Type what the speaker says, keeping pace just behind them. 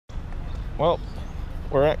Well,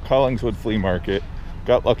 we're at Collingswood Flea Market.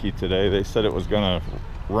 Got lucky today. They said it was gonna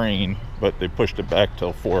rain, but they pushed it back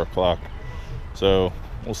till 4 o'clock. So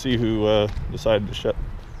we'll see who decided to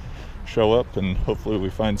show up, and hopefully we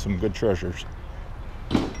find some good treasures.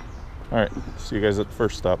 All right, see you guys at the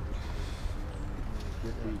first stop.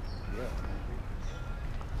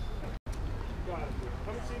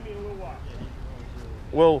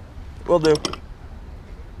 We'll do.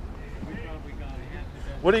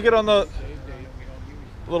 What do you get on the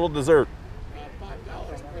little dessert?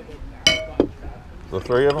 The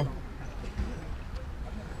 3 of them?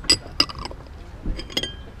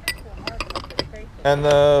 And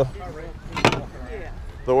the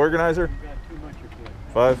organizer?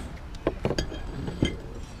 5?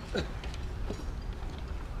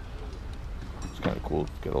 It's kind of cool.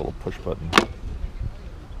 Get a little push button.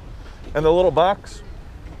 And the little box?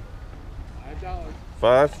 $5.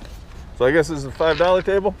 5? So I guess this is a $5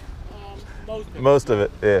 table? Most of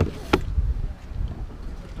it, yeah.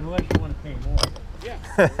 Unless you want to pay more. Yeah.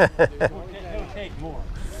 It'll take more.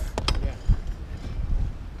 Yeah.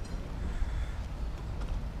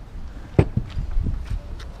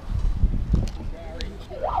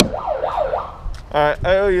 All right,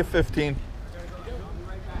 I owe you 15.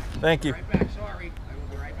 Thank you. Right back, sorry. I will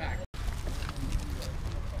be right back.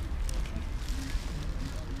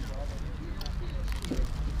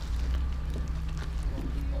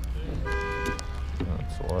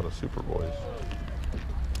 That's a lot of Super Boys.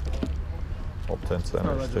 All 10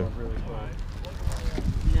 centers too.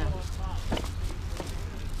 Yeah.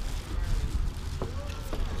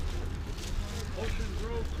 Ocean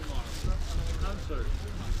Grove tomorrow. Concert.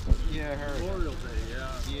 Yeah, I heard. Memorial Day,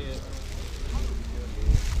 yeah. Yeah.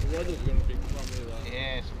 The weather's gonna be crummy though.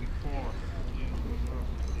 Yeah, it's gonna be poor.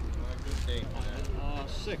 Good day.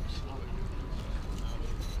 6.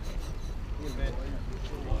 You bet.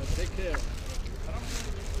 Take care.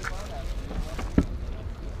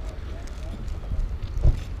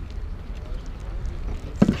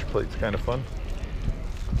 Fish plate's kind of fun.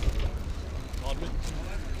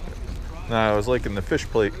 Nah, I was liking the fish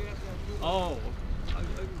plate. Oh, I can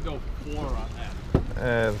go 4 on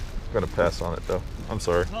that. I'm gonna pass on it though. I'm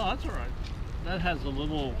sorry. No, that's all right. That has a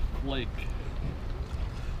little flake.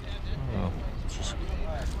 Oh, it's just...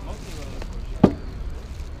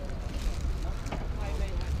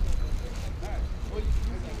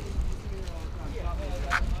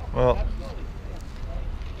 Well,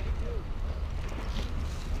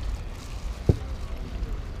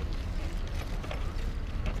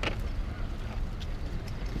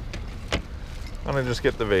 I'm gonna just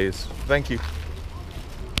get the vase. Thank you.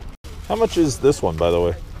 How much is this one, by the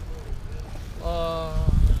way?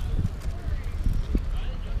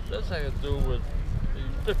 This has to do with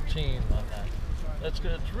the 15 on that. That's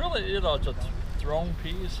good. It's really, you know, it's a thrown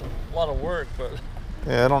piece, and a lot of work, but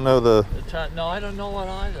Yeah, I don't know the... no, I don't know it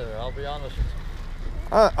either. I'll be honest with you.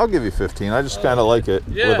 I'll give you 15. I just kind of like it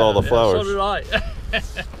with all the flowers. So did I.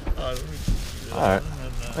 All right.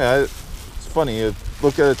 Yeah, it's funny. You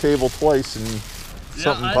look at a table twice and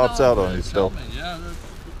something pops out on you still. Yeah, that's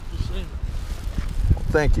the same. Well,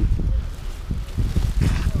 thank you. I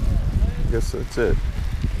guess that's it.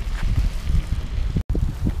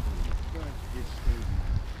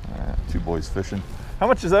 Two boys fishing. How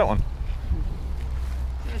much is that one?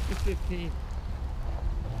 That's the 15.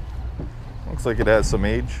 Looks like it has some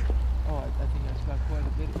age. Oh, I think that's got quite a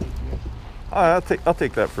bit of age, yes. I'll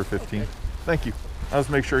take that for 15. Okay. Thank you. I was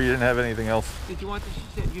make sure you didn't have anything else. Did you want this?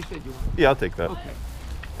 You said you wanted. Yeah, I'll take that. Okay.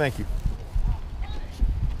 Thank you.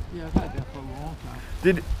 Yeah, I've had that for a long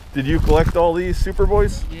time. Did you collect all these Super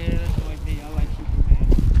Boys? Yeah, that's like me. I like Superman.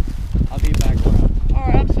 I'll be back around. All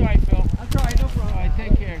right, I'm sorry, Phil. That's all right, no problem. All right,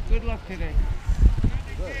 take care. Good luck today.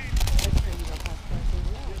 Good.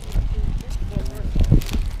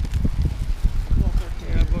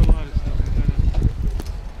 Yeah, I bought a lot of stuff. I gotta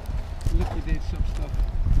liquidate some stuff.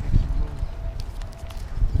 Make some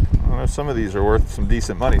room. I know some of these are worth some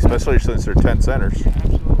decent money, especially since they're 10 centers. Yeah,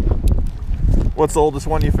 absolutely. What's the oldest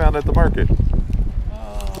one you found at the market? Some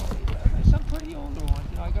pretty older ones.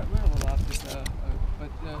 You know, I got rid of a lot,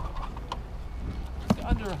 but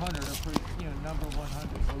under 100 are pretty. You know, number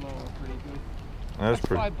 100 below are pretty good. That's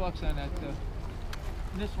pretty. $5 on that.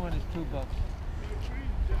 This one is $2.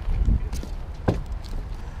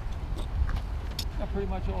 Got pretty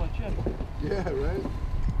much all a chip. Yeah, right?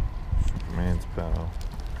 Superman's pal.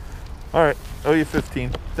 All right, owe you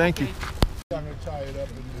 15. Thank you. I'm gonna tie it up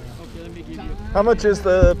in Okay, let me give you. How much is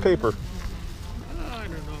the paper? I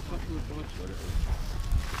don't know, a couple of bucks, whatever.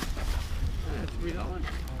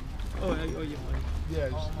 $3. Oh, you might.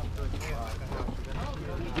 Yes.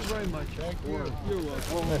 Thank you very much. You're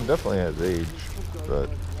welcome. It definitely has age, but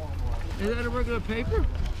Is that a regular paper?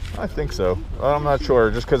 I think so. I'm not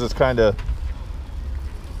sure, just because it's kind of,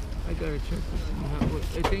 I gotta check this out.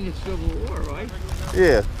 I think it's Civil War, right?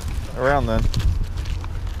 yeah, around then. Hey,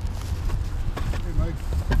 Mike.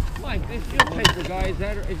 Mike, this your paper, guy. Is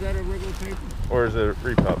that a regular paper? Or is it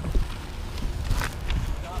repop?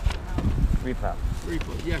 Repop.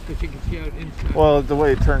 Report. Yeah, because you can see out inside. Well, the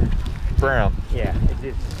way it turned brown. Yeah, it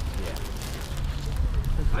is.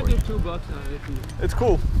 Yeah. I get $2 on it if you. It's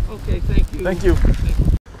cool. Okay, thank you. Thank you. Thank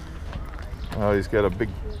you. Oh, he's got a big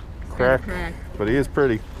crack, Crack. but he is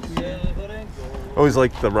pretty. Yeah. Always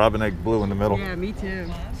like the robin egg blue in the middle. Yeah, me too.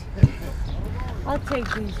 I'll take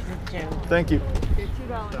these for Joe. Thank you. Get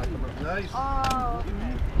 $2. Nice. Oh,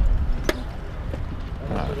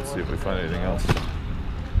 Let's see if we find anything else.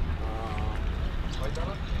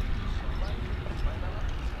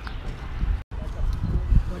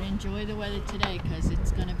 but enjoy the weather today because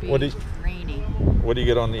it's going to be What do rainy. What do you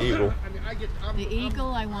get on the eagle? The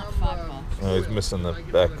eagle, I want $5. Oh, he's missing the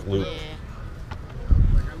back loop. Yeah.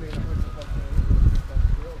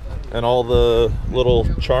 And all the little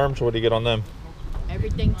charms, what do you get on them?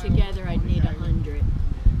 Everything together, I'd need 100.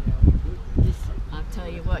 This, I'll tell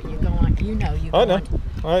you what, you go on, you know, you go I know. on.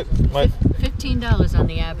 All right, my, $15 on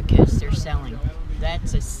the abacus they're selling.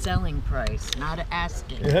 That's a selling price, not an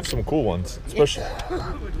asking. you have some cool ones, especially.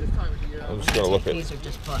 I'm just gonna look at. These are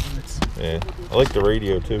just buttons. Yeah, I like the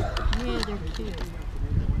radio too. Yeah, they're cute.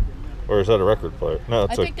 Or is that a record player? No,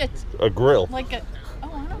 it's I think that's a grill. like a,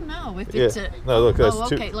 oh, I don't know if Yeah. it's a, No, look, that's oh,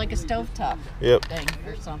 two- okay, like a stovetop Yep. thing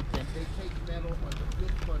or something.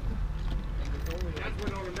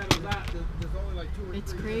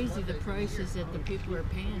 It's crazy the prices that the people are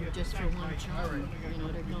paying just for one charm. You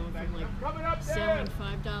know, they're going from like selling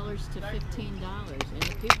 $5 to $15, and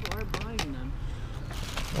the people are buying them.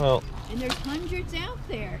 Well, And there's hundreds out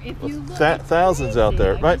there. If you look, it's thousands out crazy.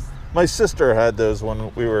 there. I My guess- my sister had those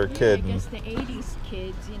when we were a yeah, kid. I and guess the '80s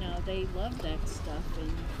kids, you know, they love that stuff,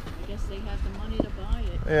 and I guess they have the money to buy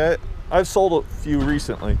it. Yeah, I've sold a few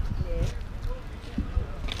recently. Yeah.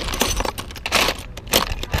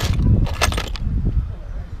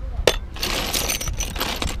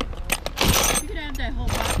 You could have that whole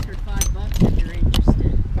box for $5 if you're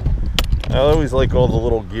interested. I always like all the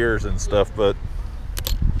little gears and stuff, but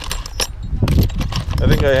I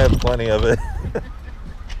think I have plenty of it.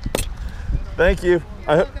 Thank you.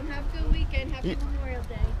 I hope Welcome. Have a good weekend. Happy Memorial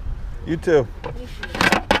Day. you too. Thank you.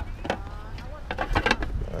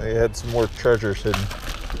 I had some more treasures hidden.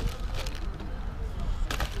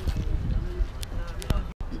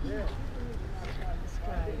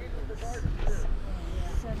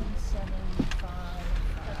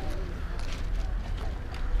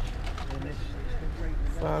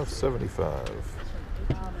 $5.75.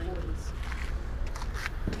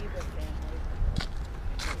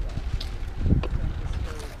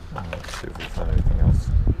 Let's see if we find anything else.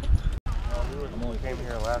 I'm only came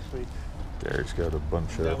here last week. Gary's got a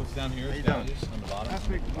bunch of. Down here, you down doing? just on the bottom. Last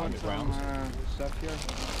week on won the some grounds. stuff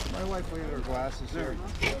here. My wife laid her glasses here.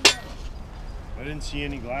 I didn't see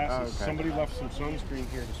any glasses. Oh, okay. Somebody left some sunscreen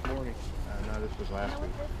here this morning. No, this was last week.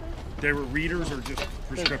 They were readers or just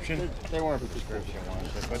prescription? They weren't prescription ones,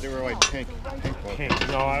 but they were like pink book. Pink.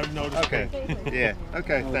 No, I've noticed Okay. pink. Yeah.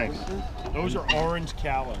 Okay. Thanks. Those are orange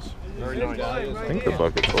Callas. Very nice. I think the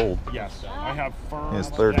bucket's old. Yes. I have firm. It's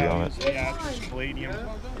 30 on it. Beatrice, Palladium.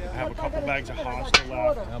 I have a couple bags of Hosta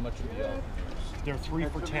left. How much are you? They're 3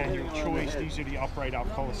 for $10. Your choice. These are the upright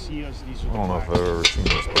Alcolacias. These are I the don't know if I've blacks. ever seen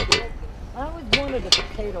this bucket. I always wanted a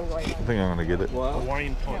potato right I think I'm gonna get it.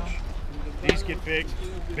 Hawaiian punch. These get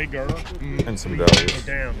bigger. And some Go dahlias.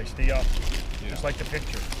 down. They stay up. Just like the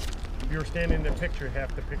picture. If you were standing in the picture,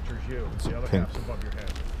 half the picture's you. The other pink. half's above your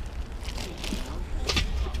head.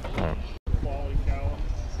 Alright. Quality Cala,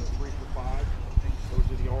 so 3 for $5.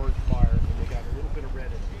 Those are the orange fires, and they got a little bit of red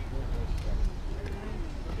in them.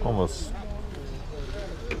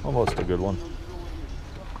 Almost a good one.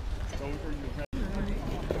 Those are your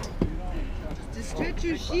To stretch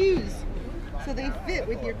your shoes so they fit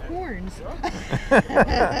with your corns.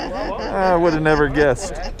 I would have never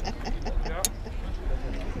guessed.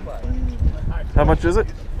 How much is it?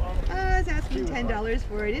 I was asking $10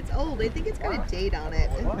 for it. It's old. I think it's got a date on it.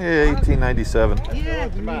 Yeah, 1897. Yeah.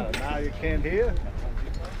 Now you can't hear.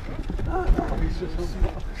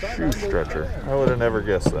 Shoe stretcher. I would have never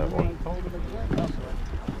guessed that one.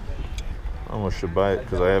 I almost should buy it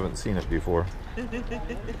because I haven't seen it before.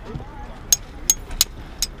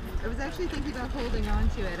 I was actually thinking about holding on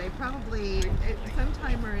to it. I probably, at some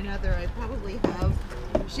time or another, I probably have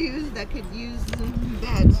shoes that could use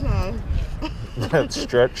that That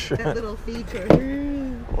stretch. that little feature.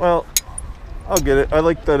 Well, I'll get it. I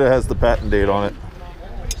like that it has the patent date on it.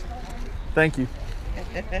 Thank you.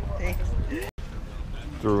 Thanks.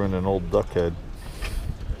 Threw in an old duck head.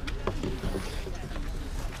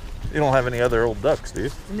 You don't have any other old ducks, do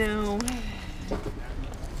you? No.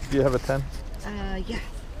 Do you have a 10? Yeah.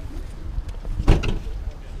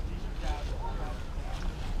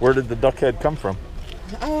 Where did the duck head come from?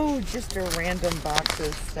 Oh, just a random box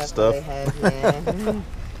of stuff that I had. Yeah.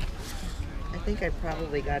 I think I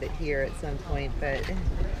probably got it here at some point, but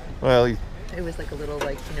Well, it was like a little,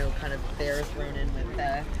 like, you know, kind of bear thrown in with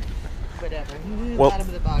whatever. Well, Bottom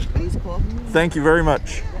of the box, but he's cool. thank you very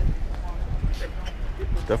much.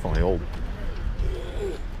 Definitely old.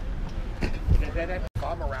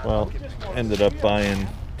 Well, ended up buying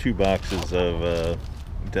 2 boxes of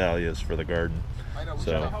dahlias for the garden.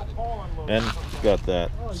 So, and got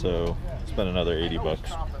that. So, spent another 80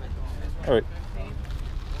 bucks. All right.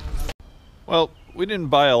 Well, we didn't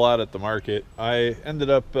buy a lot at the market. I ended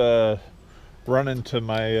up running to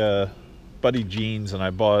my buddy Jean's, and I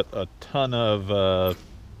bought a ton of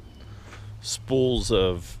spools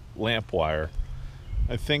of lamp wire.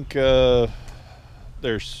 I think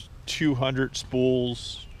there's 200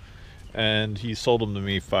 spools, and he sold them to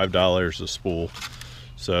me $5 a spool.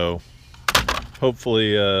 So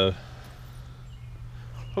hopefully I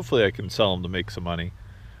can sell them to make some money.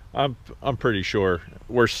 I'm pretty sure.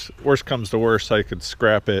 Worst comes to worst, I could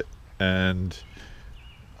scrap it, and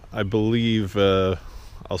I believe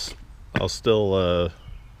I'll still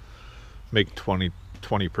make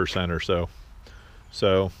 20% or so.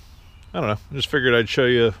 So I don't know. I just figured I'd show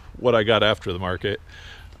you what I got after the market.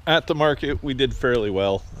 At the market, we did fairly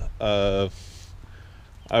well. I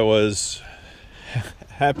was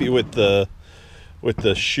happy with the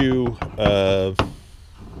shoe,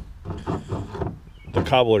 the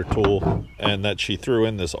cobbler tool, and that she threw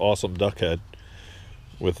in this awesome duck head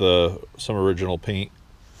with some original paint.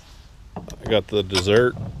 I got the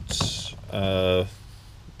desserts, the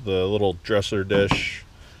little dresser dish.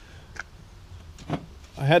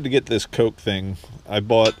 I had to get this Coke thing. I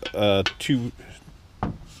bought two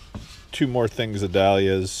more things of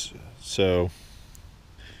dahlias, so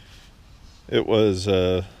it was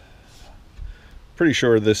pretty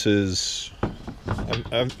sure this is.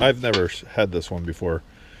 I've never had this one before.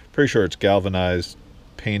 Pretty sure it's galvanized,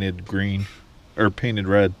 painted green or painted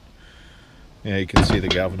red. Yeah, you can see the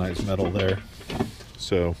galvanized metal there.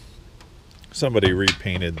 So somebody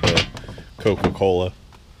repainted the Coca-Cola.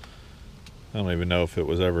 I don't even know if it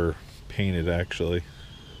was ever painted actually.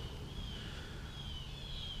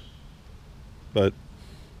 But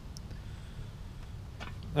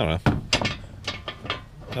I don't know.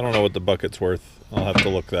 I don't know what the bucket's worth. I'll have to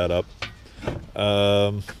look that up.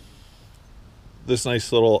 This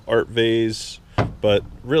nice little art vase, but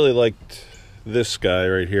really liked this guy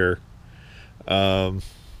right here. Has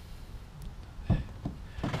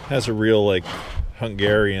a real like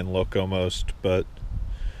Hungarian look almost, but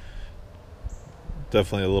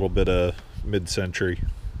definitely a little bit of mid-century.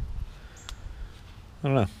 I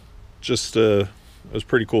don't know. Just it was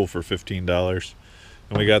pretty cool for $15.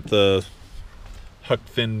 And we got the Huck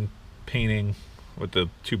Finn painting with the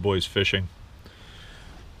 2 boys fishing.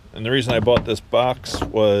 And the reason I bought this box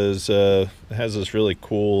was it has this really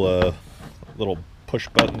cool little push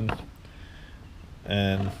button,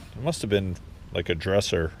 and it must have been like a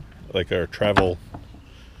dresser, like a travel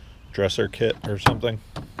dresser kit or something.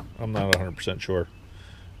 I'm not 100% sure.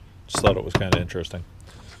 Just thought it was kind of interesting.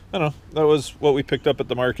 I don't know. That was what we picked up at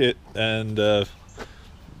the market, and a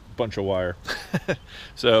bunch of wire.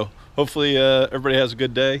 So hopefully everybody has a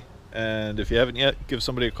good day, and if you haven't yet, give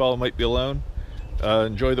somebody a call. It might be alone.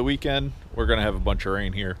 Enjoy the weekend. We're gonna have a bunch of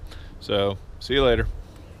rain here, so see you later.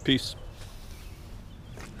 Peace.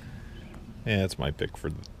 Yeah, that's my pick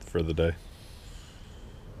for the day.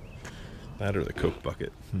 That or the Coke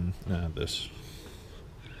bucket. Nah, this.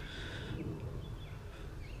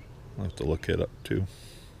 I'll have to look it up too.